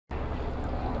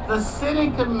The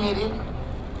Senate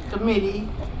committee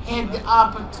had the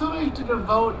opportunity to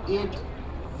vote it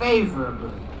favorably,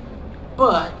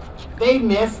 but they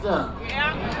messed up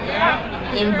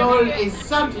and voted a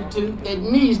substitute that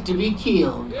needs to be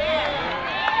killed.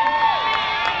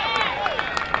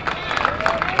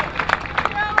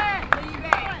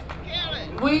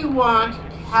 We want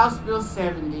House Bill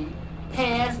 70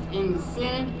 passed in the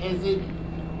Senate as it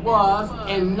was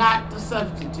and not the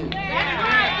substitute.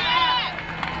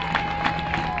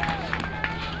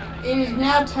 It is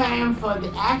now time for the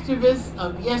activists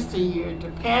of yesteryear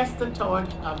to pass the torch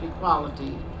of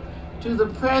equality to the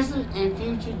present and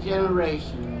future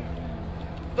generations.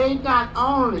 They not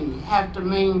only have to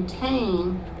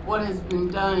maintain what has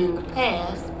been done in the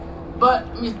past, but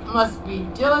must be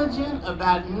diligent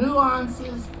about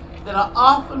nuances that are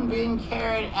often being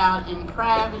carried out in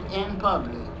private and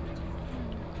public.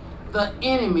 The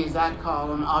enemies, I call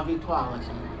them, of equality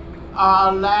are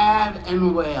alive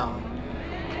and well,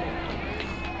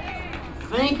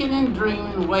 thinking and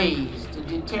dreaming ways to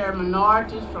deter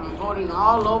minorities from voting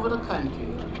all over the country.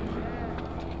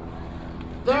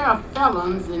 There are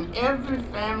felons in every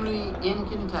family in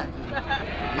Kentucky.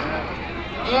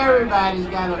 Everybody's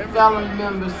got a felon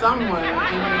member somewhere in their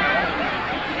family.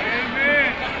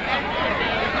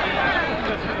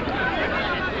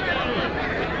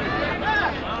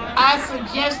 I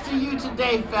suggest to you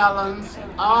today, felons,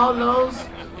 all those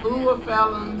who are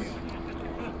felons,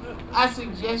 I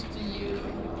suggest to you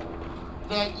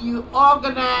that you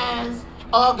organize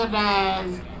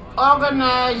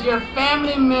your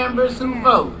family members who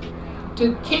vote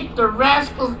to kick the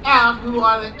rascals out who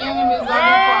are the enemies of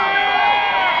equality.